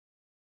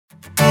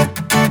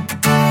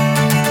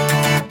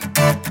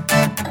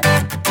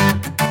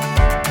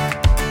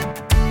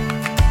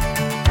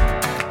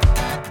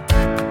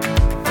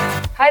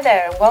Hi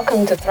there, and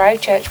welcome to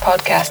Thrive Church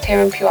podcast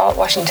here in Puyallup,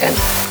 Washington.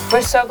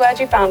 We're so glad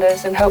you found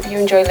us and hope you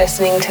enjoy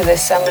listening to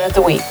this Sermon of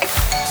the Week.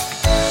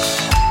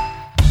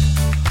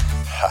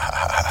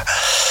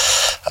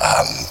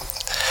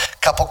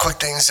 Couple quick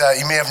things.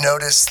 You may have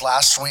noticed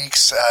last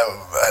week's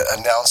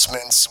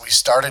announcements. We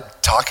started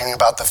talking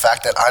about the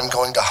fact that I'm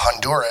going to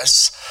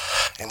Honduras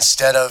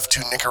instead of to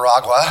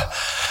Nicaragua,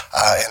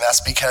 and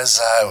that's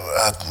because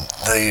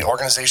the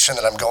organization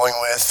that I'm going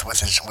with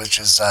which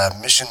is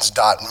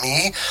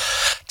missions.me,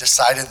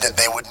 decided that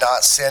they would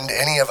not send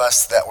any of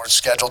us that were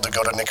scheduled to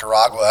go to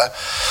Nicaragua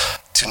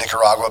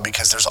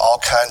because there's all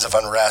kinds of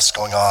unrest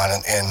going on,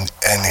 and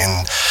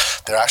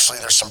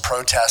there's some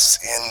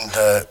protests in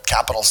the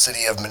capital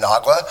city of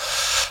Managua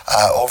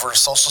over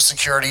Social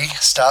Security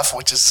stuff,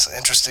 which is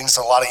interesting.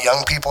 So a lot of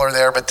young people are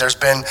there, but there's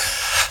been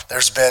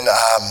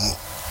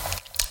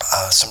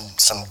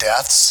some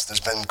deaths. There's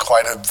been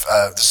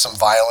there's some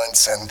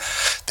violence, and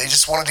they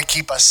just wanted to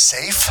keep us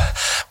safe,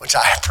 which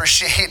I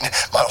appreciate, and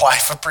my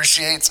wife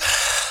appreciates.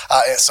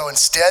 And so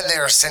instead, they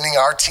are sending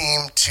our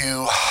team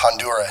to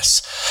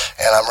Honduras,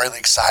 and I'm really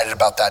excited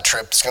about that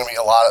trip. It's going to be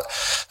a lot of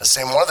the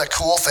same. One of the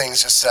cool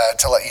things, just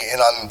to let you in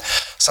on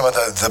some of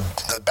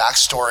the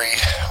backstory,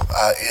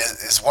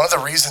 is one of the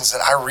reasons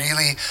that I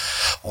really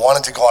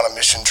wanted to go on a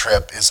mission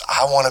trip is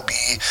I want to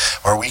be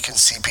where we can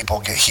see people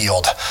get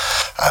healed.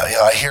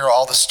 I hear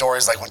all the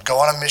stories, like when go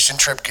on a mission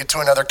trip, get to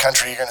another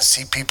country, you're going to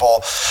see people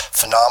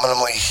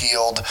phenomenally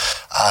healed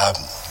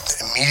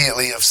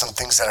immediately of some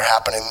things that are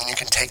happening. And you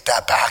can take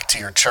that back to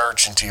your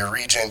church and to your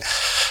region.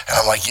 And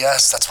I'm like,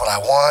 yes, that's what I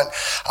want.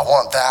 I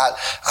want that.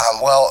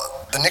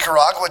 The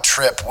Nicaragua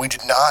trip, we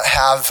did not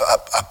have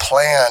a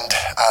planned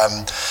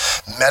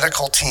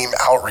medical team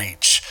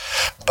outreach,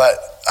 but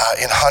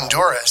in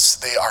Honduras,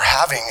 they are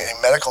having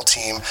a medical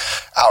team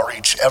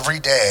outreach every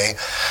day.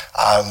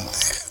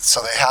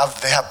 So they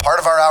have part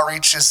of our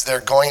outreach is they're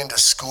going into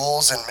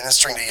schools and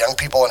ministering to young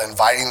people and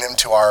inviting them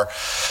to our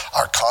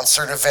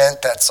concert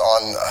event that's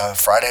on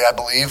Friday, I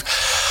believe.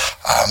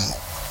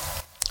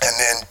 And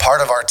then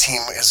part of our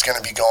team is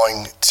going to be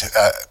going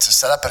to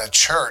set up at a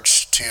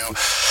church to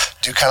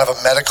do kind of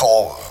a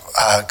medical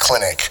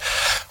clinic,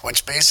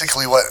 which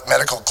basically what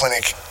medical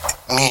clinic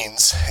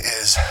means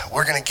is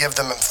we're going to give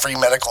them free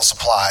medical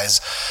supplies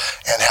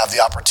and have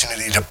the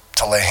opportunity to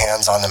lay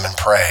hands on them and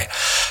pray.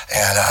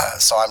 And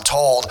so I'm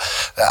told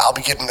that I'll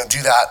be getting to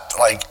do that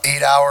like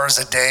 8 hours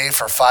a day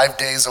for 5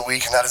 days a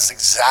week, and that is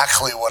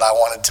exactly what I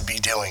wanted to be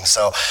doing.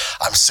 So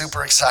I'm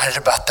super excited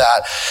about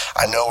that.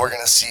 I know we're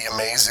going to see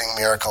amazing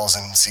miracles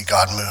and see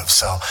God move.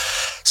 So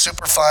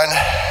super fun.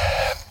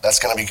 That's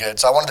going to be good.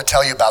 So I wanted to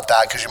tell you about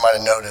that because you might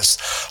have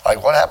noticed,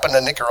 like, what happened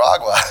to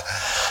Nicaragua?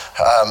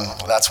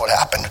 That's what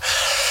happened.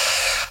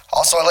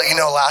 Also, I let you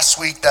know last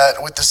week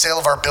that with the sale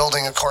of our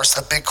building, of course,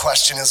 the big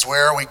question is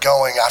where are we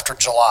going after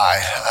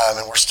July?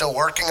 And we're still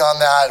working on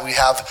that. We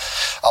have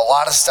a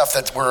lot of stuff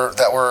that we're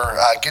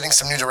getting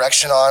some new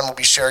direction on. We'll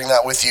be sharing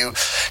that with you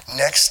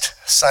next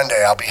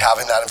Sunday. I'll be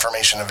having that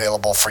information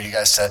available for you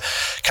guys to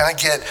kind of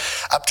get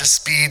up to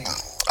speed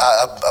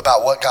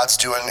about what God's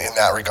doing in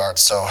that regard.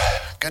 So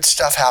good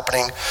stuff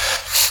happening,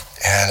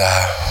 and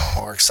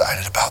we're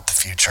excited about the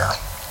future.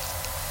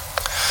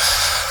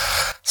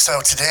 So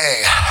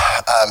today,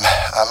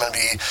 I'm going to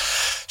be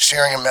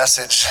sharing a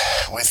message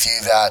with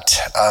you that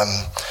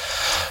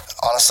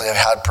honestly I've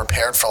had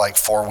prepared for like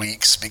 4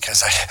 weeks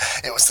because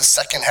it was the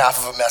second half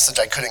of a message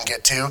I couldn't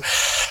get to,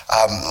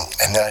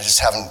 and then I just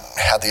haven't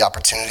had the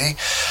opportunity.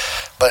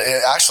 But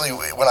it actually,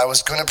 when I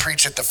was going to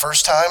preach it the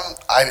first time,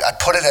 I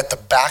put it at the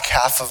back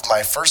half of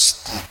my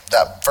first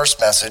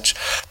message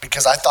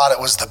because I thought it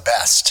was the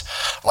best.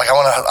 Like I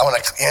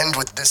want to end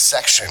with this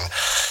section.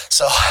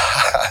 So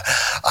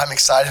I'm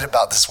excited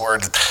about this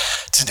word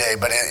today.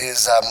 But it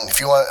is,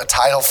 if you want a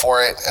title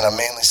for it, and I'm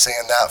mainly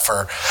saying that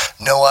for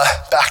Noah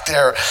back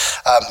there,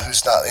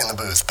 who's not in the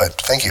booth. But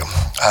thank you.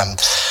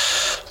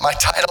 My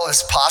title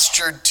is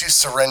Postured to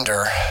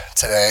Surrender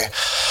today.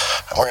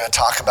 And we're going to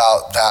talk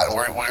about that.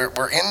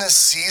 We're in this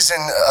season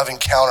of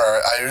encounter.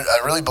 I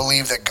really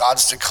believe that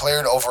God's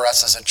declared over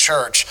us as a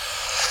church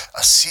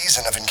a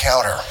season of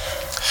encounter.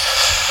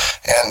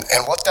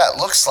 And what that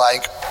looks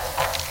like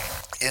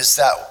is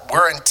that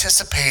we're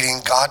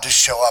anticipating God to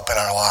show up in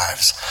our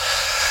lives.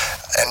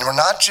 And we're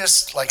not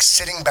just like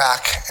sitting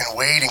back and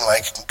waiting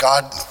like,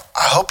 God,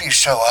 I hope you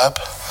show up.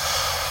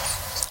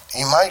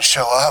 You might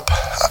show up.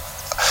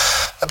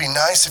 That'd be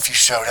nice if you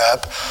showed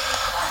up.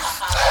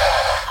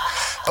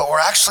 But we're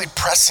actually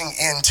pressing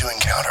into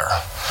encounter.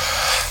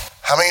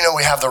 How many know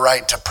we have the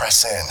right to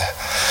press in?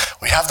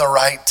 We have the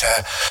right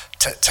to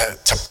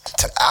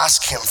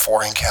ask him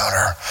for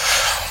encounter.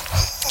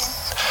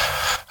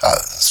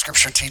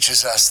 Scripture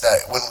teaches us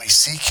that when we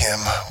seek him,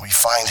 we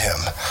find him.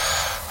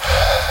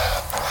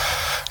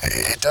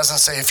 It doesn't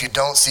say if you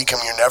don't seek him,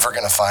 you're never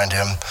going to find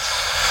him.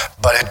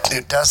 But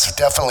it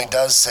definitely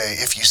does say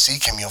if you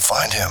seek him, you'll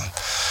find him.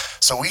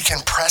 So so we can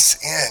press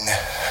in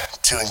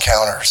to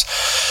encounters.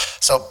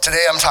 So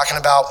today I'm talking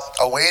about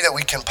a way that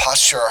we can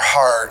posture our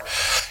heart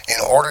in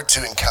order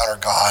to encounter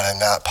God,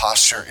 and that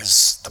posture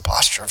is the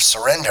posture of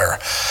surrender.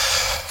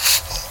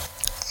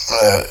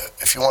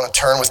 If you want to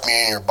turn with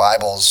me in your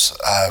Bibles,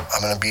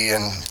 I'm going to be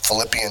in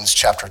Philippians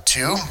chapter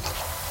 2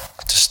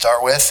 to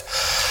start with.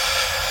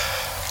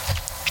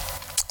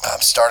 I'm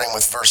starting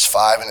with verse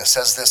 5, and it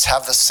says this: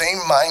 "Have the same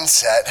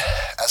mindset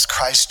as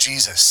Christ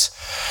Jesus,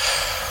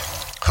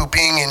 who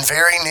being in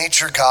very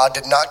nature God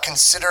did not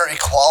consider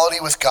equality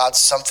with God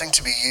something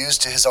to be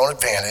used to his own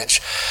advantage.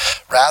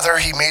 Rather,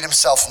 he made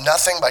himself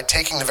nothing by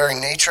taking the very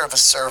nature of a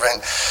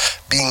servant,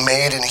 being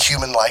made in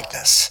human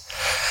likeness.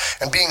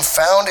 And being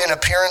found in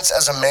appearance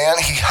as a man,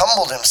 he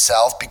humbled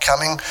himself,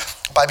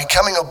 by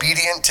becoming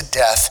obedient to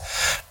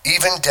death,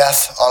 even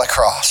death on a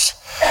cross.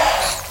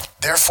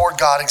 Therefore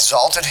God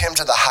exalted him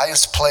to the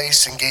highest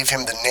place and gave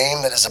him the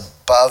name that is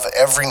above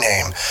every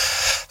name,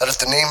 that at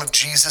the name of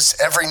Jesus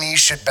every knee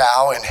should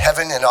bow in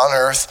heaven and on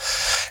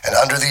earth and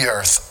under the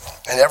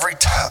earth, and every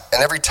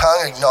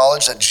tongue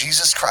acknowledge that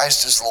Jesus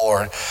Christ is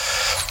Lord,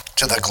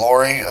 to the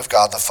glory of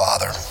God the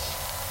Father."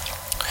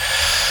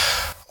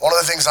 One of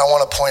the things I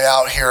want to point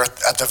out here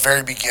at the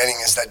very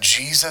beginning is that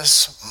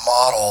Jesus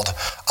modeled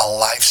a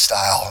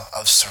lifestyle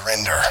of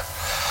surrender.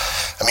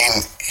 I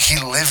mean, he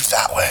lived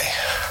that way.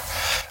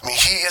 I mean,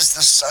 he is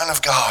the Son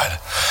of God.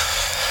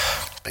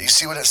 But you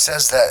see what it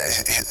says, that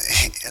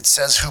it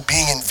says, who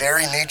being in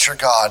very nature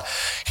God,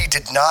 he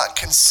did not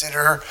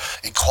consider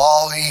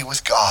equality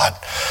with God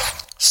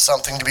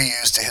something to be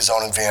used to his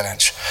own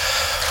advantage.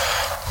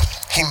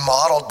 He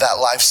modeled that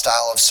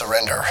lifestyle of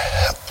surrender.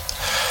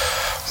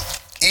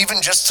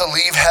 Even just to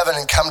leave heaven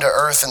and come to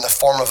earth in the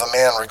form of a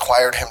man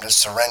required him to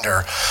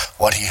surrender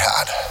what he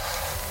had.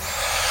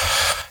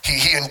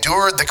 He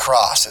endured the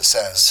cross, it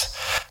says,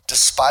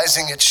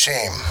 despising its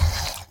shame.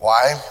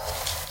 Why?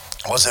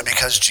 Was it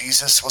because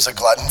Jesus was a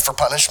glutton for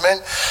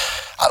punishment?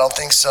 I don't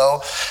think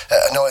so.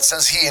 No, it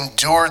says he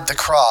endured the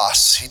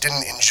cross. He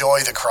didn't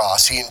enjoy the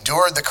cross. He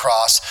endured the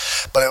cross,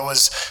 but it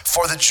was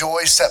for the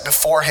joy set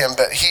before him.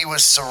 But he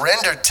was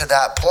surrendered to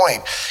that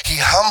point. He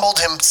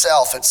humbled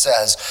himself, it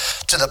says,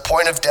 to the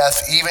point of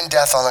death, even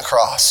death on the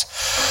cross.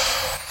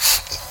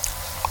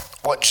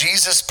 What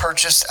Jesus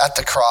purchased at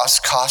the cross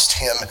cost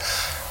him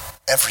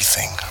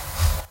everything,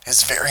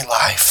 his very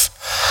life.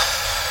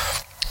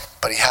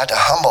 But he had to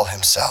humble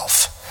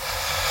himself.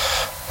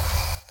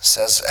 It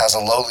says, as a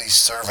lowly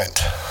servant.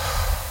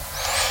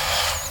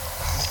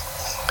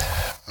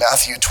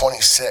 Matthew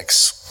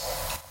 26.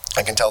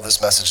 I can tell this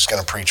message is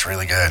going to preach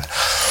really good.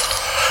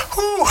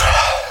 Whew.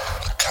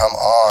 Come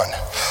on.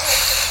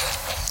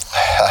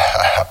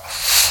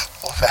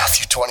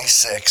 Matthew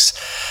 26,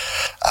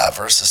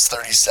 verses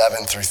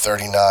 37 through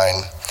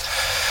 39.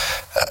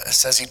 It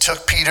says, he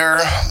took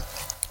Peter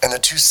and the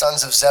two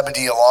sons of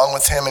Zebedee along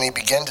with him, and he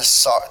began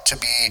to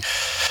be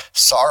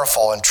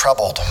sorrowful and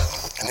troubled.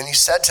 And then he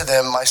said to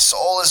them, my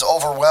soul is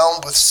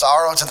overwhelmed with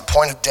sorrow to the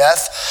point of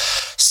death.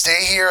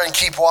 Stay here and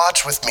keep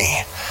watch with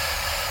me.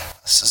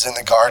 This is in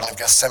the Garden of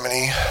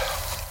Gethsemane.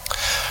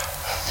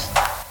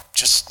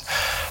 Just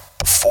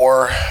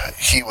before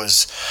he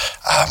was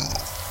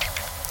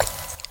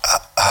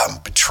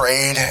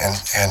betrayed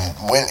and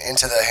went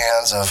into the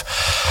hands of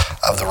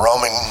the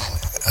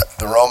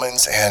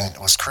Romans and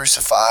was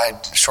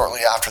crucified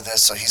shortly after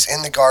this. So he's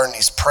in the garden,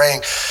 he's praying.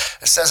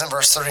 It says in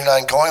verse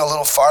 39, going a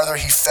little farther,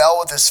 he fell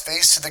with his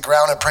face to the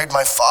ground and prayed,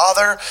 my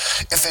Father,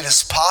 if it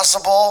is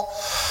possible,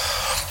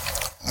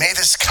 may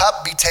this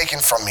cup be taken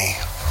from me.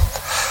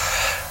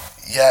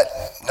 Yet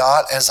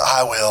not as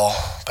I will,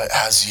 but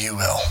as you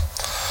will.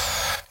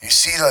 Do you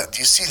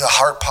see the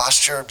heart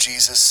posture of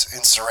Jesus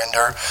in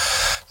surrender?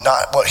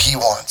 Not what he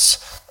wants.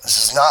 This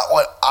is not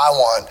what I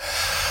want,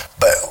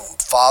 but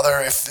Father,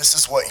 if this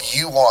is what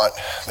you want,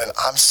 then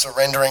I'm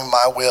surrendering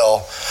my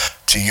will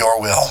to your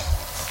will.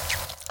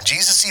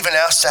 Jesus even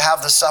asked to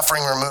have the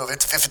suffering removed.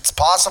 If it's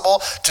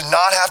possible to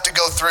not have to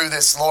go through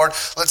this, Lord,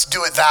 let's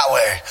do it that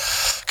way.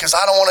 Because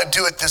I don't want to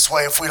do it this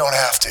way if we don't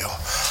have to.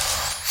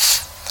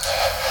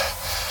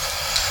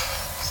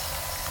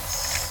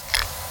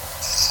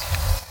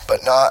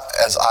 But not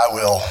as I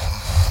will,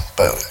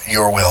 but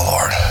your will,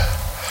 Lord.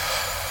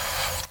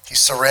 He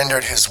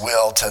surrendered his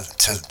will to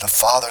the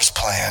Father's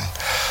plan.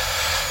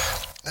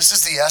 This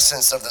is the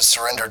essence of the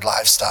surrendered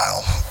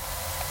lifestyle.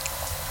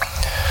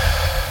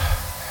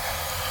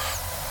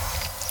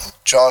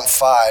 John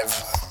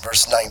 5,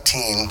 verse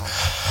 19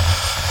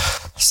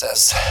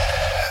 says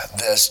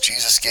this,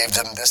 Jesus gave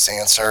them this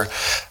answer,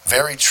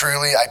 very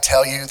truly, I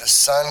tell you, the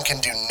Son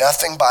can do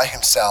nothing by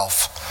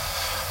himself.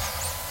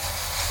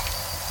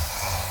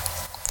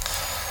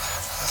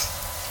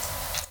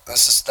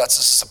 This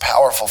is a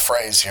powerful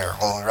phrase here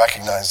when we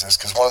recognize this,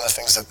 because one of the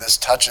things that this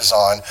touches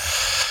on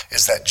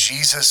is that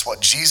what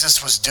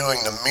Jesus was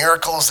doing, the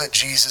miracles that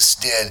Jesus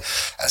did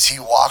as he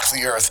walked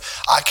the earth,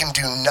 I can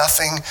do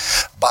nothing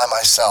by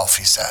myself,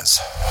 he says.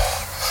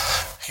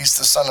 He's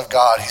the Son of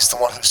God. He's the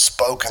one who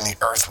spoke and the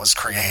earth was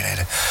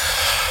created.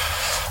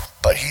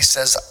 But he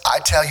says, I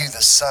tell you,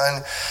 the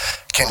Son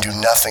can do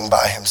nothing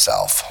by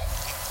himself.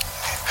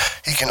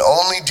 He can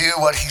only do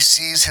what he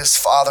sees his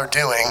Father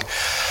doing,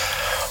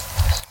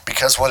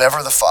 because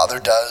whatever the Father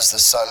does, the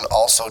Son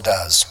also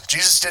does.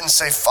 Jesus didn't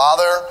say,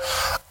 Father,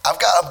 I've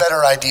got a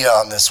better idea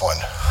on this one.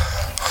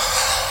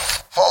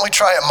 Why don't we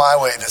try it my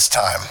way this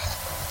time?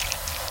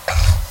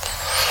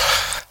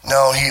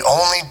 No, he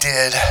only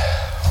did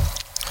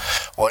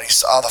what he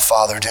saw the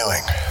Father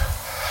doing,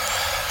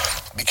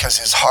 because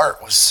his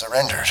heart was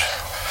surrendered.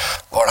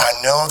 Lord, I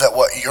know that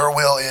what your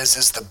will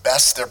is the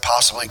best there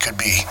possibly could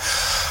be.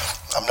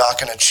 I'm not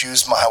going to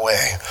choose my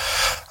way.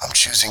 I'm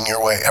choosing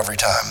your way every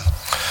time.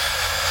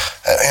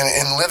 And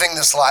in living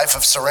this life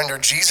of surrender,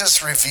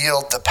 Jesus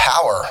revealed the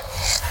power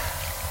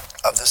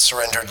of the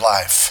surrendered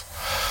life.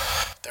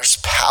 There's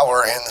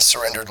power in the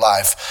surrendered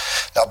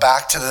life. Now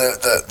back to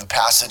the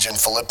passage in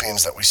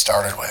Philippians that we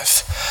started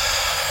with.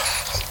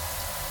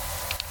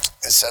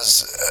 It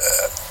says,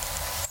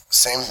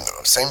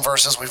 same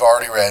verses we've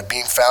already read.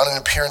 Being found in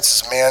appearance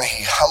as man,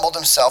 he humbled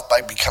himself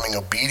by becoming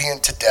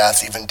obedient to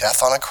death, even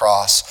death on a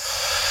cross.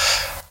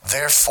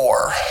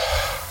 Therefore,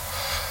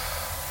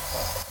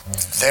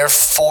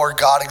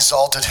 God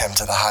exalted him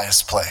to the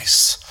highest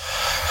place.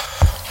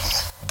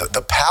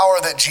 The power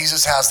that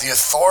Jesus has, the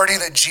authority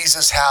that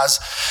Jesus has,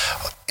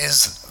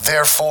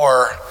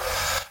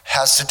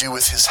 has to do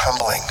with his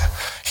humbling.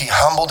 He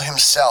humbled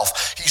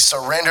himself. He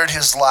surrendered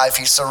his life.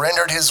 He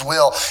surrendered his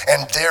will.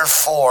 And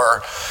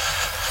therefore,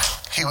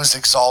 he was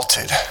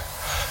exalted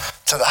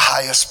to the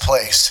highest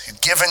place,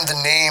 given the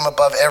name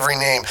above every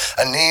name,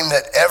 a name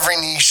that every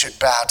knee should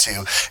bow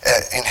to,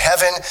 in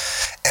heaven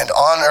and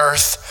on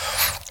earth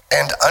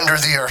and under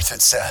the earth,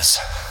 it says.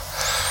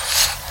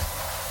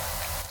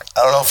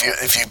 I don't know if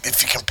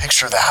you can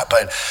picture that,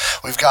 but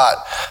we've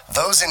got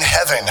those in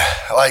heaven,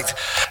 like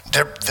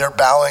they're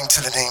bowing to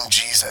the name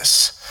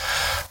Jesus.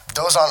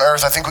 Those on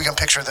earth, I think we can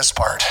picture this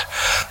part.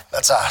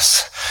 That's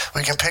us.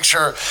 We can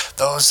picture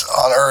those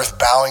on earth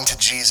bowing to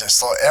Jesus.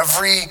 So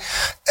everyone,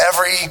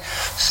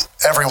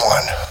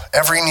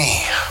 every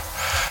knee,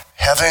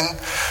 heaven,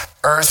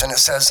 earth, and it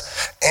says,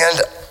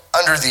 and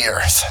under the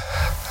earth.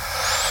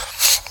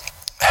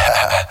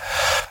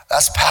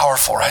 That's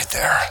powerful right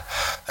there.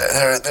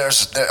 I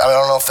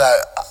don't know if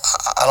that,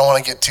 I don't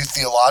want to get too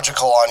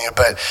theological on you,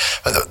 but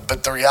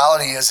the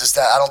reality is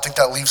that I don't think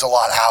that leaves a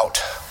lot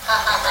out.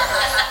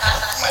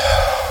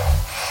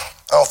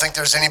 I don't think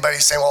there's anybody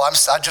saying, well, I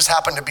just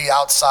happen to be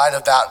outside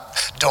of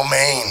that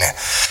domain.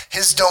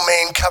 His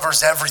domain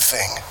covers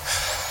everything.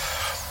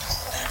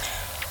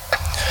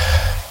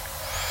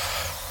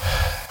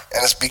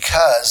 And it's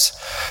because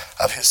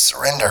of his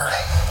surrender.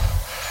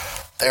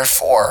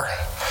 Therefore,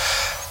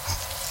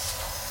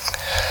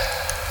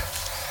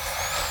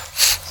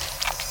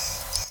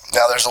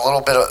 now there's a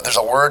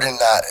word in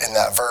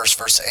that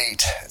verse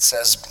 8. It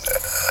says,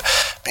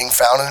 being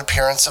found in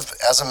appearance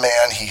as a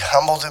man, he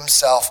humbled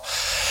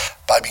himself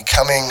by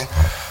becoming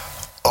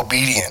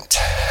obedient.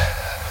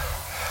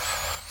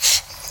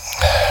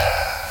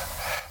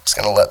 I'm just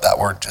going to let that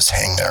word just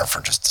hang there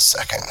for just a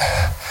second,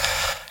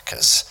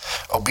 because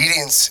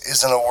obedience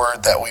isn't a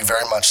word that we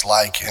very much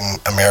like in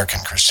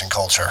American Christian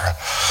culture.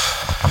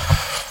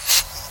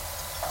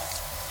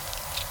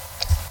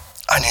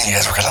 I knew you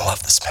guys were going to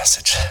love this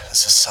message.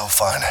 This is so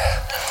fun.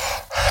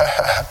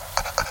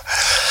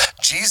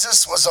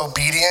 Jesus was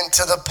obedient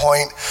to the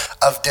point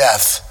of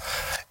death.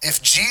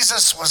 If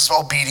Jesus was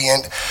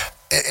obedient,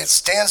 it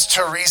stands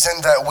to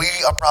reason that we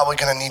are probably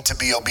going to need to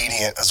be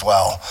obedient as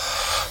well.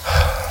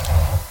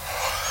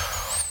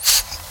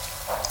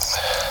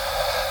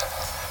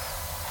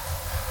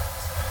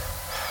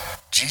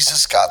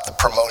 Jesus got the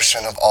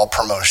promotion of all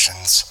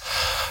promotions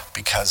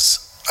because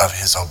of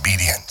his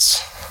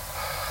obedience.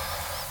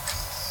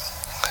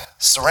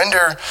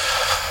 Surrender,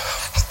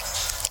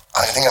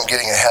 I think I'm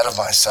getting ahead of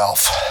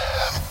myself,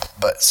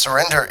 but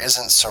surrender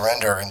isn't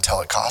surrender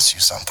until it costs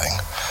you something.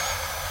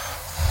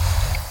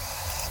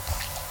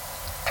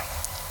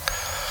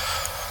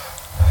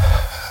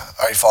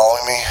 Are you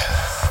following me?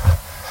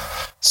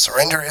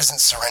 Surrender isn't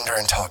surrender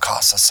until it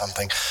costs us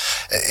something.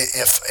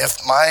 If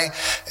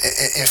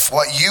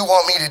what you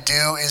want me to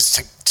do is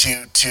to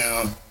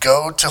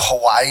go to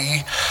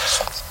Hawaii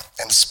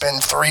and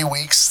spend 3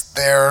 weeks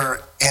there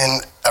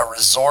in a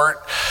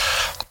resort,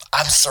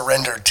 I'm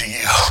surrendered to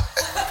you.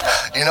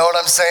 You know what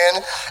I'm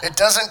saying? It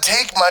doesn't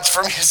take much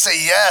for me to say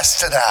yes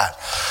to that.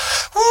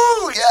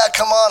 Woo, yeah,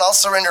 come on, I'll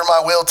surrender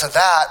my will to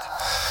that.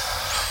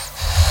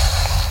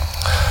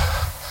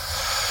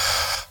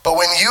 But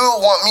when you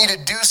want me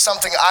to do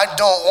something I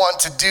don't want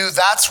to do,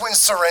 that's when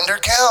surrender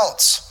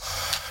counts.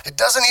 It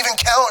doesn't even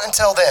count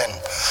until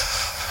then.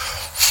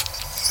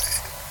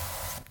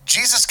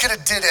 Jesus could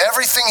have did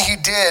everything he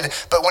did,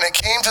 but when it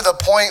came to the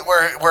point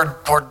where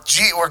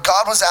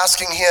God was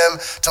asking him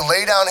to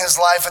lay down his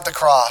life at the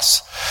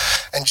cross,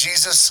 and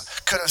Jesus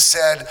could have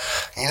said,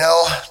 you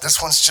know,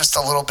 this one's just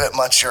a little bit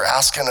much. You're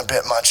asking a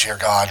bit much here,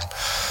 God.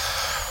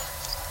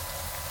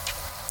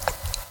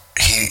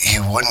 He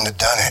wouldn't have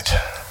done it.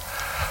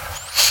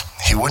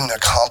 He wouldn't have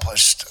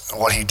accomplished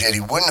what he did. He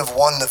wouldn't have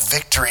won the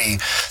victory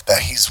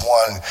that he's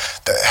won,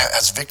 that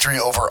has victory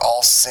over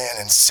all sin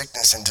and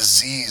sickness and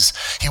disease.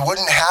 He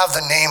wouldn't have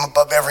the name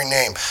above every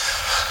name.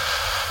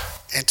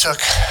 It took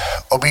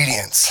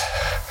obedience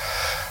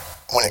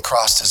when it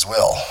crossed his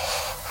will.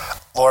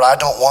 Lord, I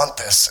don't want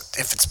this.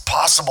 If it's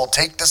possible,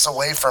 take this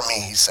away from me,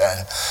 he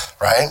said,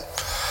 right?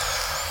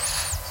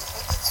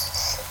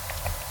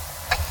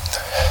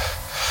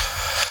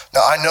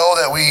 Now, I know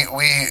that we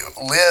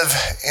live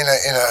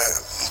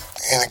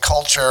in a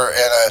culture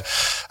and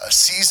a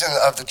season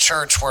of the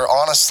church where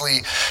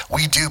honestly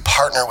we do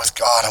partner with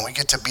God and we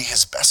get to be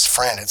his best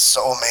friend. It's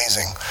so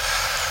amazing.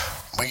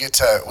 We get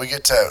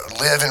to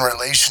live in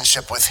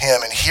relationship with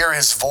him and hear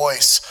his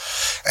voice,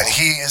 and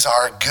he is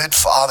our good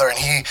father, and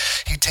he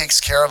takes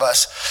care of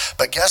us.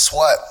 But guess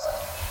what?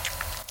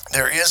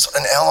 There is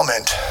an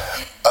element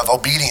of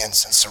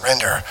obedience and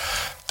surrender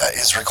that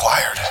is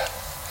required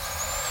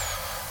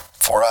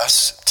for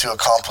us to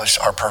accomplish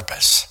our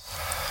purpose.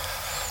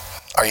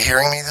 Are you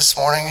hearing me this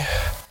morning?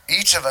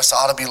 Each of us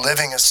ought to be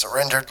living a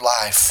surrendered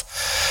life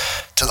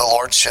to the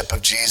lordship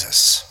of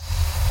Jesus.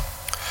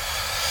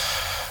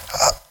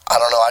 I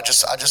don't know. I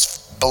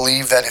just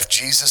believe that if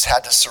Jesus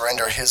had to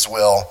surrender his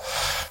will,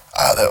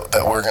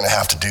 that we're going to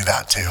have to do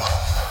that too.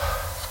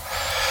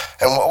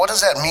 And what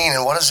does that mean,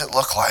 and what does it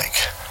look like?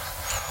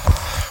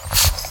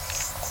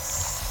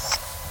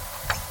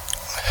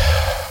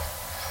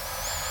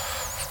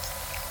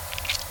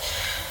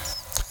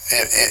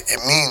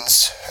 It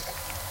means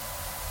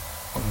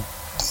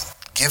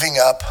giving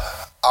up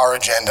our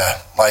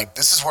agenda. Like,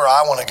 this is where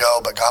I want to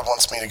go, but God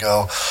wants me to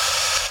go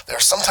there.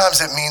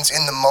 Sometimes it means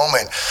in the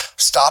moment,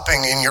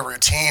 stopping in your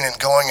routine and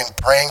going and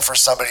praying for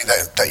somebody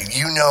that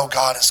you know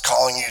God is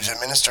calling you to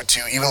minister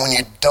to, even when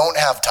you don't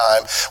have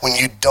time, when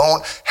you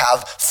don't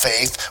have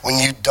faith, when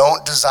you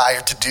don't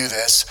desire to do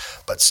this,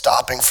 but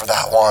stopping for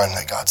that one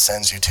that God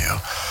sends you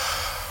to.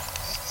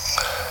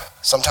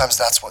 Sometimes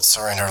that's what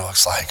surrender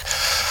looks like.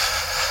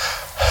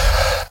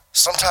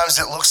 Sometimes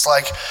it looks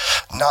like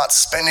not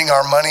spending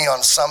our money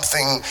on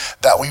something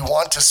that we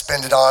want to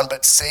spend it on,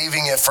 but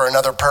saving it for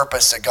another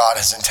purpose that God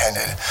has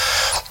intended.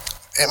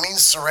 It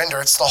means surrender.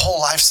 It's the whole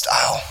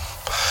lifestyle.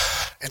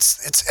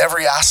 It's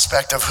every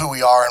aspect of who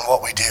we are and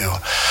what we do.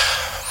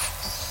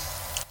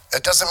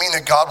 It doesn't mean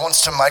that God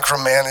wants to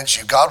micromanage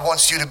you. God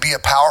wants you to be a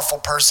powerful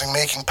person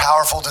making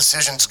powerful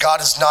decisions. God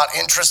is not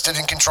interested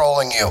in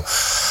controlling you.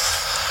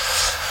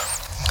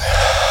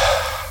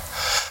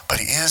 But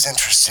he is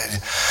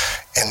interested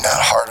in that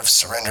heart of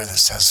surrender that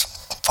says,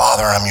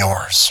 Father, I'm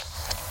yours.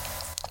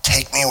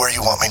 Take me where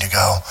you want me to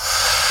go.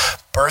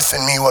 Birth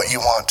in me what you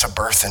want to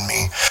birth in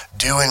me.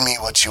 Do in me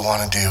what you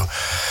want to do.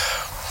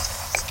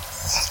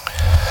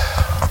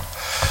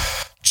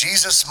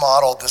 Jesus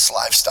modeled this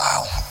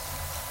lifestyle.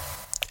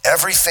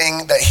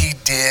 Everything that he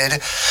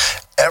did,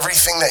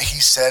 everything that he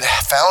said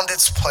found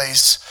its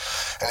place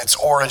and its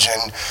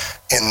origin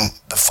in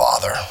the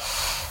Father.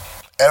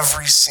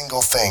 Every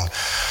single thing.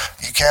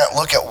 You can't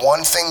look at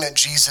one thing that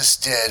Jesus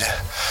did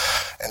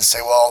and say,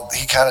 well,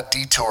 he kind of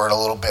detoured a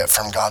little bit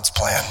from God's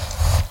plan.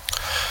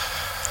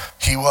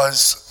 He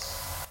was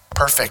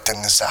perfect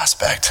in this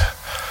aspect,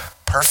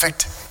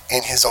 perfect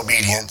in his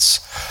obedience,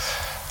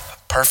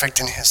 perfect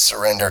in his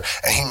surrender.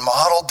 And he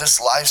modeled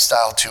this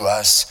lifestyle to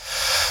us,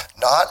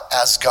 not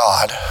as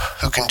God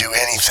who can do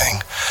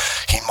anything.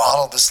 He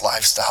modeled this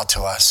lifestyle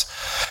to us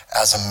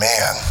as a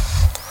man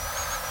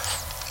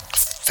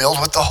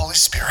filled with the Holy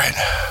Spirit,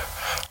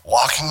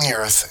 walking the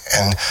earth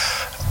and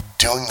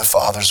doing the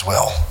Father's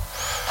will.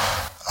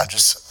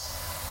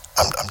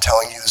 I'm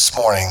telling you this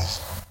morning,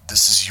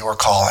 this is your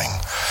calling.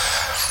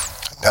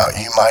 Now,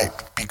 you might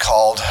be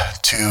called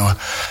to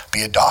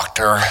be a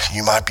doctor.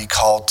 You might be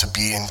called to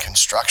be in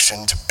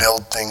construction, to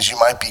build things. You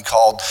might be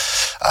called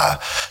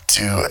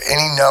to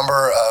any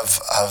number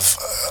of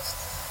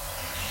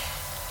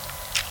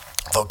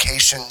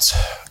vocations,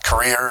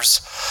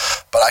 careers,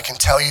 but I can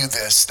tell you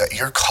this, that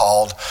you're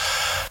called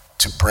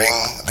to bring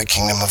the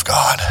kingdom of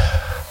God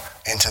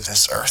into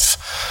this earth.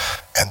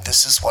 And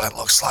this is what it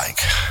looks like.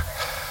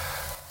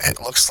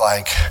 It looks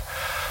like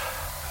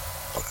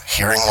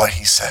hearing what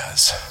he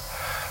says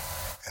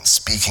and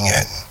speaking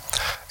it.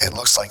 It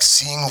looks like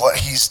seeing what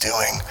he's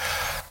doing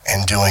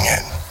and doing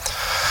it.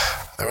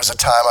 There was a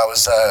time I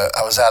was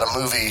at a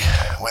movie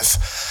with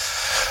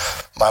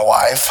my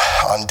wife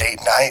on date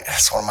night.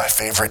 It's one of my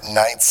favorite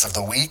nights of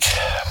the week.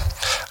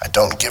 I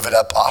don't give it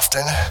up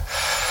often.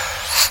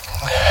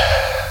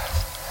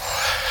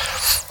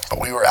 But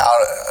we were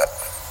out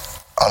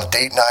on a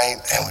date night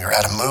and we were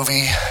at a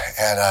movie,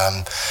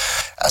 and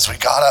as we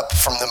got up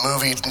from the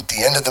movie, at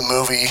the end of the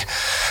movie,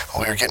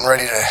 we were getting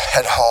ready to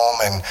head home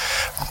and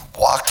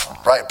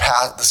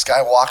this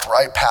guy walked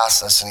right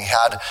past us, and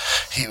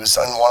he was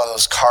on one of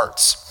those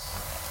carts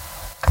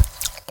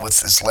with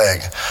his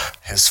leg.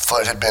 His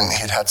foot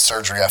he'd had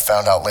surgery, I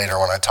found out later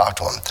when I talked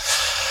to him.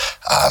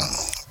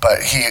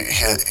 But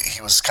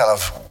he was kind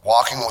of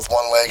walking with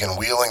one leg and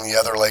wheeling the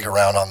other leg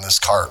around on this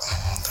cart.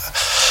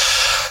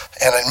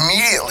 And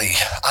immediately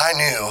I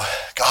knew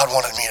God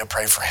wanted me to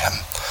pray for him.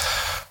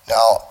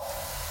 Now,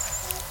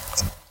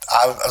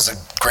 I was a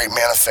great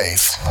man of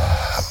faith.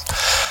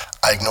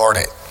 I ignored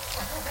it,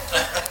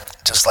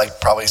 just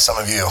like probably some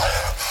of you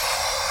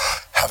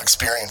have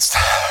experienced,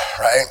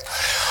 right?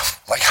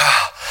 Like,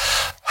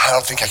 I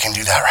don't think I can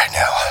do that right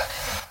now.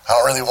 I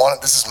don't really want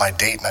it. This is my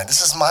date night.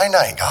 This is my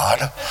night,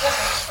 God.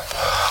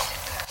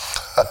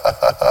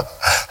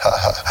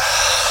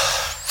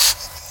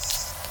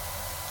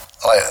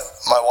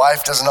 My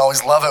wife doesn't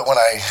always love it when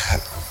I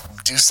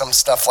do some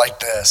stuff like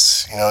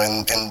this,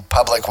 in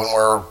public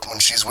when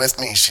she's with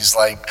me. She's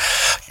like,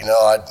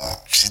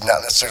 she's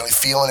not necessarily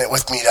feeling it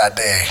with me that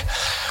day.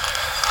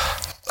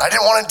 I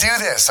didn't want to do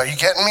this. Are you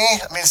getting me?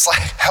 I mean, it's like,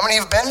 how many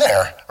have been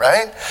there,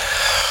 right?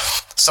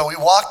 So we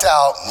walked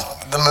out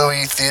the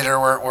movie theater.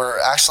 We're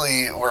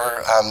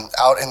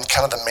out in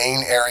kind of the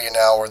main area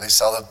now where they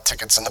sell the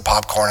tickets and the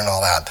popcorn and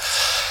all that.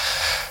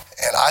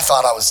 And I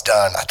thought I was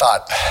done. I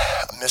thought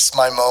I missed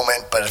my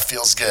moment, but it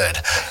feels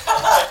good.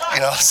 You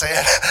know what I'm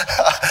saying?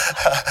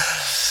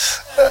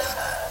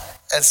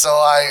 And so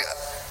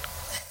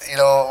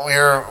we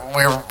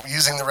were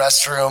using the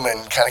restroom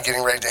and kind of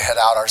getting ready to head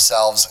out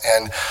ourselves.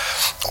 And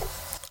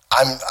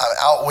I'm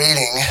out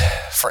waiting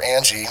for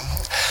Angie.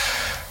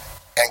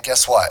 And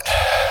guess what?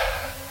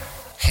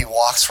 He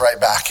walks right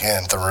back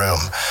in the room.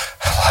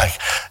 I'm like,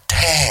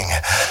 dang.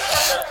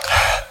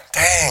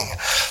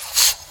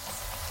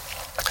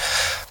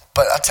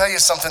 But I'll tell you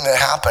something that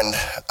happened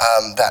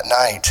that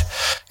night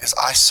is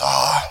I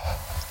saw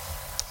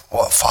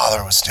what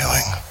Father was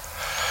doing.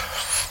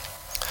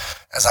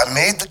 As I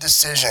made the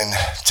decision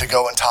to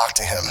go and talk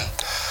to him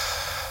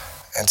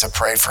and to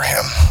pray for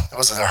him. It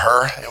was a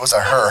her. It was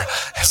a her.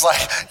 It's like,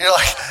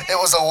 it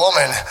was a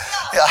woman.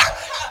 Yeah,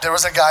 there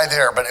was a guy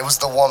there, but it was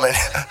the woman.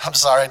 I'm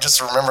sorry, I just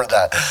remembered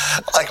that.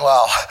 Like,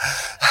 wow.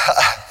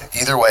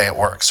 Either way, it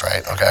works,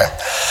 right? Okay.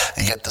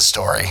 You get the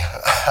story.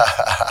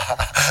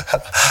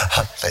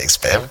 Thanks,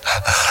 babe.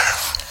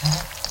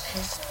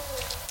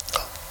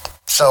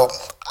 So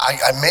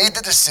I made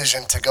the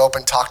decision to go up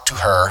and talk to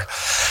her.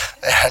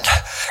 And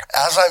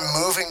as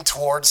I'm moving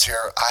towards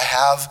here, I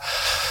have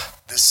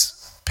this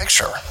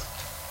picture,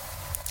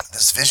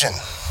 this vision.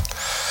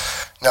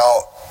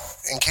 Now,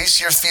 in case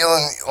you're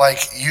feeling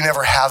like you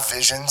never have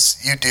visions,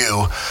 you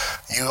do.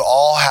 You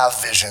all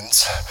have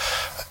visions.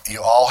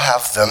 You all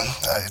have them.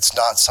 It's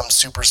not some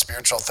super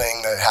spiritual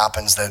thing that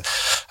happens. That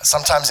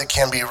sometimes it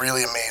can be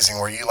really amazing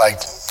where you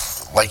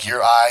like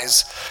your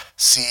eyes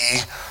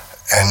see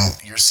and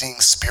you're seeing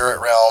spirit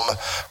realm,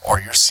 or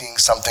you're seeing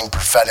something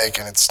prophetic,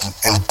 and it's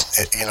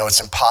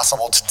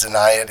impossible to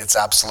deny it. It's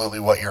absolutely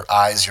what your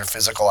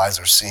physical eyes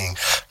are seeing.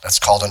 That's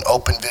called an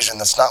open vision.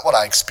 That's not what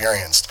I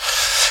experienced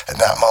in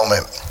that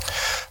moment.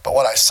 But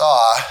what I saw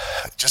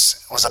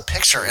just was a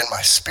picture in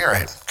my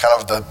spirit, kind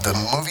of the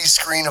movie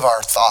screen of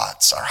our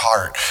thoughts, our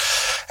heart.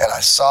 And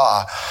I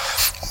saw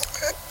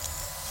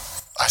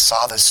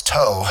this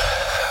toe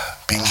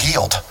being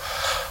healed.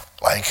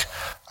 Like,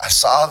 I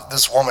saw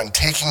this woman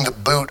taking the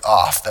boot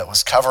off that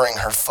was covering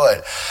her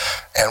foot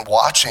and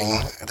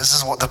watching. This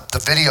is what the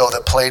video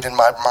that played in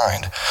my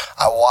mind.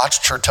 I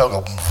watched her toe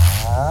go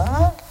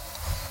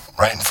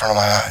right in front of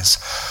my eyes.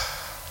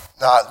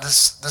 Now,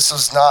 this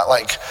was not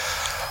like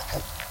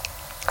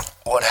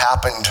what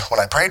happened when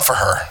I prayed for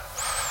her.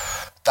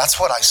 That's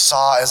what I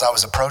saw as I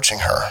was approaching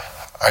her.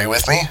 Are you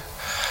with me?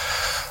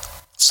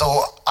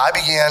 So I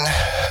began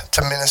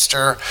to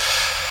minister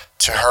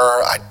to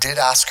her. I did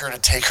ask her to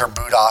take her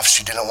boot off.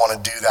 She didn't want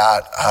to do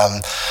that.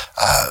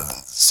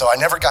 So I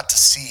never got to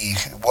see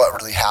what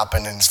really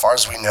happened. And as far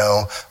as we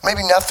know,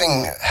 maybe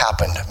nothing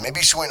happened. Maybe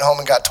she went home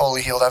and got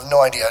totally healed. I have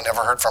no idea. I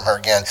never heard from her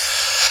again.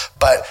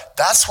 But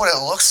that's what it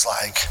looks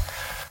like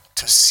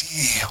to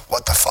see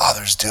what the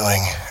Father's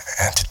doing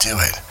and to do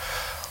it.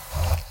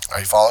 Are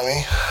you following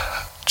me?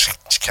 Did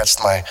you catch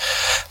my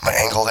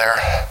angle there,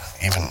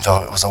 even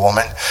though it was a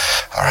woman?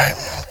 All right.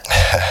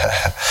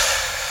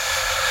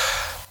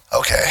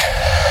 Okay.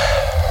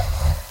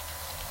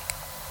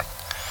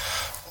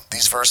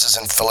 These verses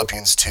in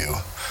Philippians 2.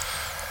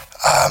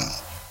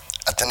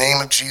 At the name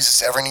of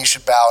Jesus, every knee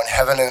should bow in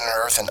heaven and on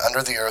earth and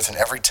under the earth, and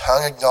every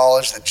tongue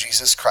acknowledge that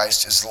Jesus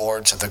Christ is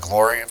Lord, to the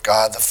glory of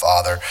God the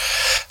Father.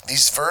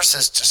 These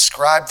verses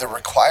describe the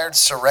required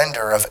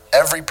surrender of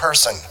every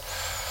person.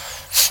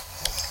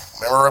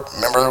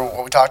 Remember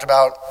what we talked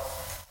about?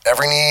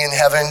 Every knee in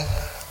heaven,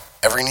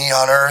 every knee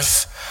on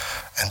earth,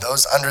 and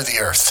those under the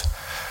earth.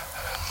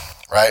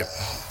 Right?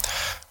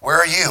 Where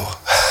are you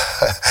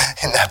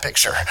in that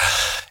picture?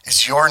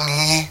 Is your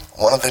knee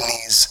one of the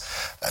knees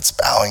that's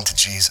bowing to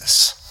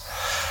Jesus?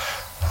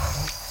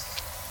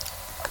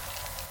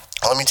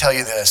 Let me tell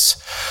you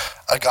this.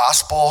 A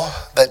gospel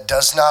that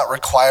does not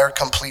require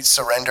complete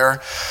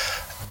surrender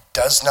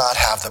does not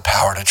have the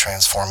power to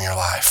transform your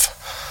life.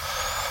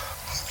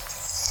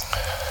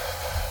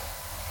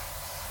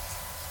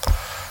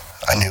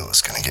 I knew it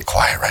was going to get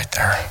quiet right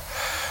there.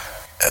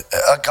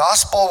 A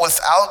gospel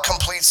without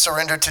complete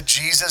surrender to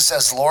Jesus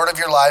as Lord of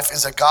your life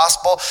is a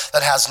gospel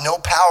that has no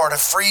power to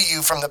free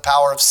you from the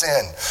power of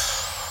sin.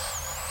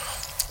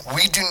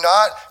 We do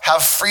not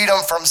have freedom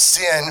from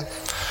sin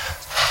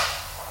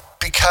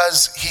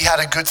because he had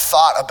a good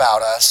thought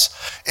about us.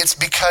 It's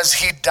because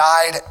he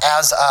died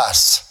as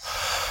us.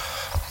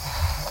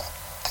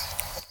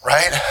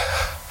 Right?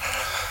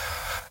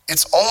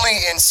 It's only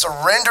in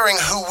surrendering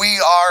who we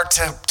are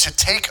to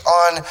take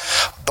on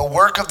the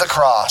work of the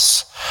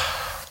cross.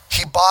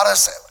 He bought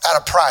us at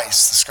a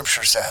price, the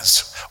scripture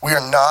says. We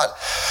are not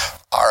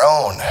our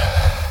own.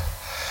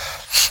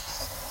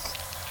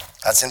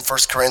 That's in 1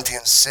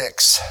 Corinthians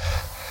 6.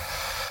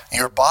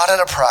 You're bought at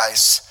a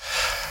price,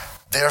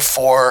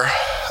 therefore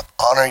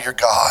honor your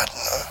God.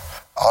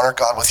 Honor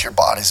God with your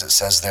bodies, it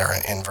says there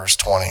in verse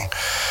 20.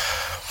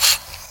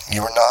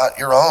 You are not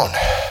your own.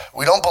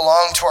 We don't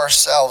belong to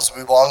ourselves.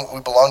 We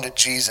belong to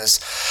Jesus,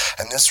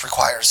 and this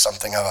requires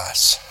something of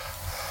us.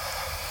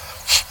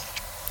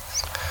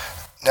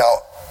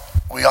 Now,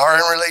 we are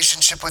in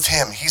relationship with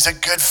him. He's a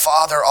good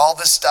father. All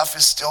this stuff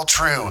is still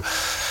true.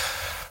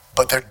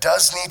 But there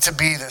does need to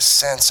be this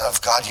sense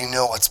of, God, you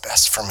know what's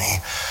best for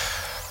me.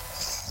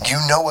 You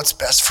know what's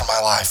best for my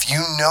life.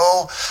 You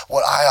know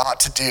what I ought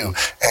to do.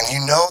 And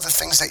you know the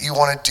things that you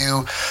want to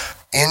do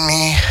in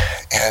me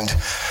and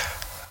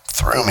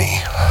through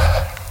me.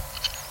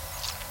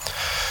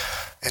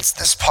 It's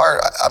this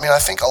part. I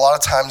think a lot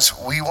of times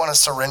we want to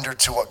surrender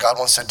to what God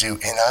wants to do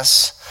in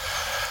us,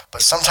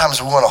 but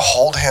sometimes we want to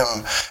hold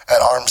him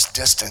at arm's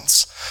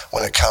distance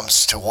when it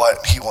comes to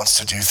what he wants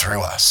to do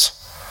through us.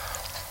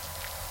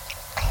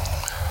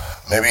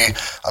 Maybe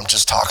I'm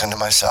just talking to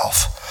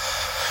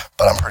myself,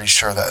 but I'm pretty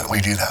sure that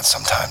we do that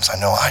sometimes. I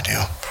know I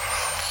do.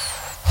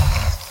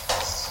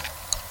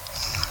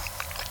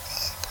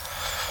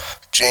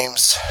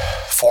 James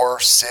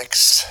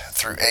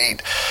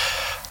 4:6-8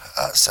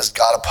 says,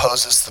 God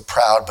opposes the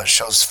proud, but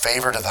shows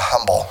favor to the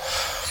humble.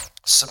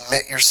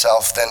 Submit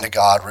yourself then to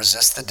God,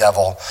 resist the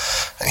devil,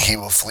 and he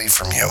will flee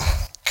from you.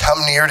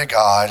 Come near to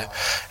God,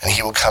 and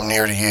he will come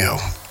near to you.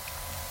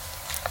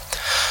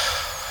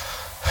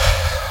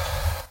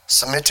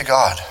 Submit to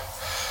God.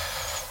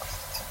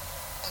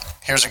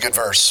 Here's a good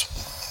verse.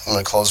 I'm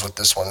going to close with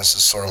this one. This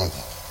is sort of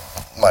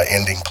my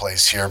ending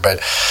place here, but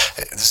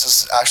this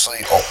is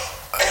actually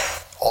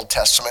Old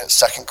Testament,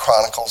 2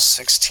 Chronicles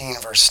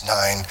 16, verse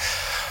 9.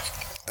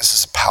 This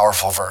is a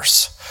powerful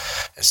verse.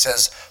 It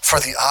says, for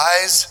the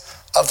eyes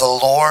of the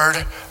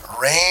Lord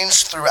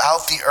range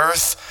throughout the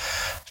earth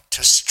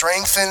to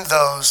strengthen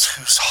those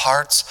whose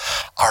hearts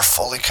are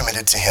fully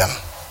committed to him.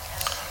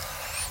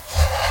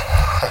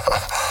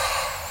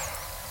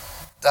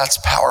 That's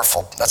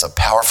powerful. That's a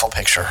powerful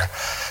picture.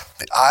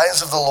 The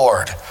eyes of the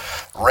Lord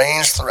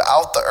range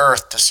throughout the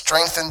earth to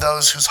strengthen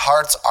those whose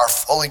hearts are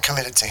fully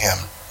committed to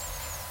him.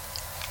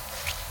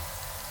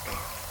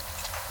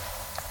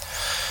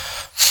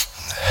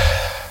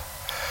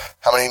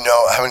 How many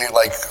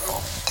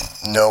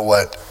know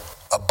what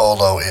a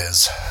bolo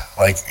is?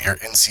 Like your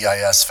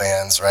NCIS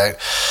fans, right?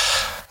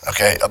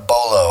 Okay, a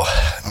bolo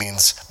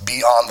means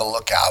be on the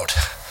lookout.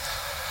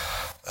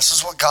 This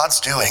is what God's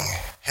doing.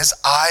 His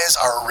eyes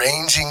are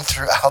ranging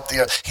throughout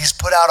the earth. He's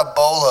put out a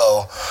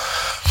bolo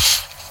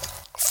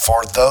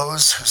for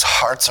those whose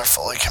hearts are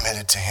fully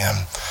committed to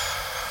him.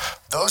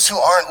 Those who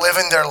aren't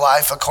living their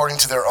life according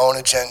to their own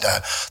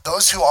agenda.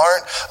 Those who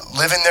aren't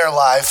living their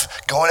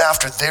life going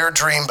after their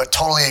dream but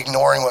totally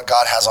ignoring what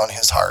God has on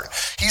his heart.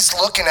 He's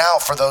looking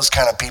out for those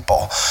kind of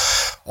people.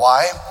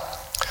 Why?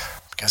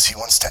 Because he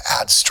wants to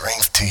add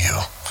strength to you.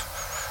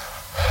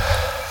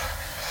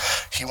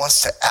 He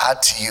wants to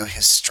add to you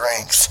his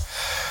strength.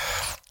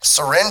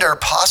 Surrender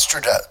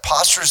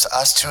postures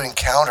us to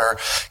encounter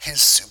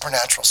his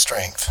supernatural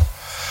strength.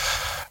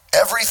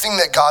 Everything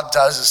that God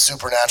does is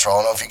supernatural. I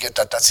don't know if you get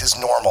that. That's his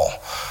normal,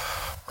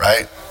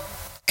 right?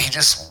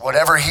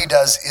 Whatever he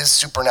does is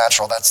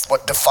supernatural. That's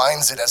what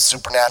defines it as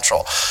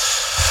supernatural.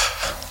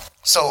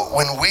 So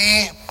when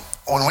we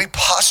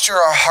posture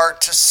our heart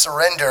to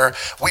surrender,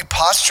 we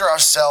posture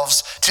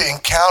ourselves to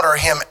encounter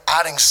him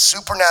adding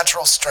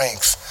supernatural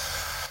strength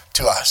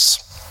to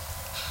us.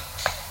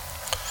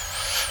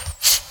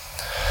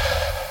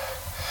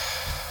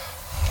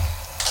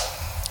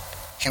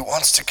 He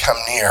wants to come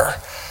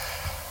near,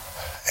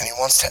 and he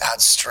wants to add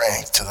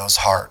strength to those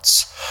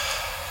hearts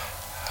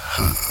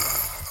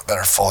that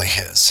are fully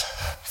his,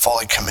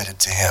 fully committed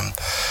to him.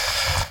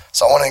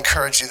 So I want to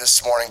encourage you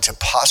this morning to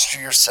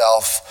posture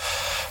yourself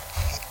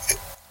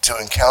to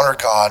encounter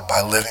God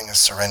by living a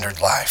surrendered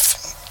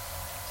life.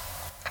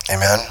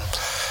 Amen.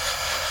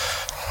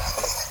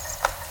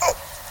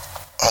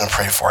 I'm going to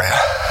pray for you.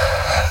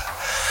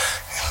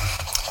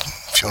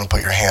 If you want to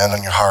put your hand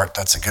on your heart,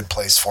 that's a good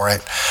place for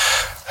it.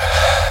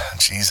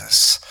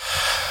 Jesus,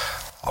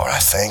 Lord, I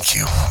thank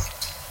you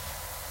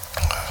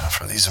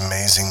for these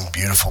amazing,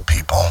 beautiful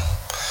people.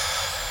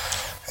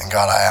 And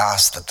God, I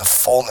ask that the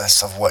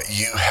fullness of what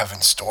you have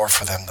in store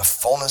for them, the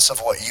fullness of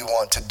what you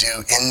want to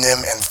do in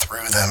them and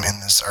through them in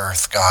this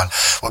earth, God,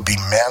 would be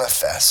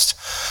manifest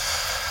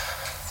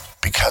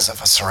because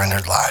of a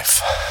surrendered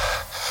life,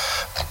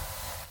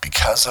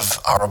 because of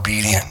our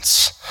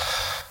obedience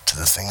to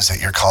the things that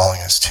you're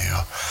calling us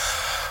to.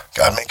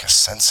 God, make us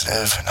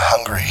sensitive and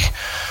hungry,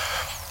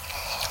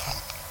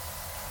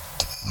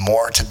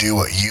 more to do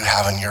what you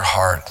have in your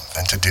heart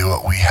than to do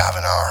what we have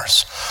in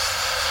ours.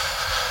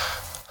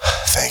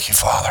 Thank you,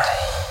 Father.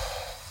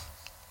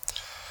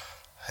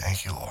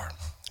 Thank you, Lord.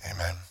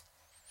 Amen.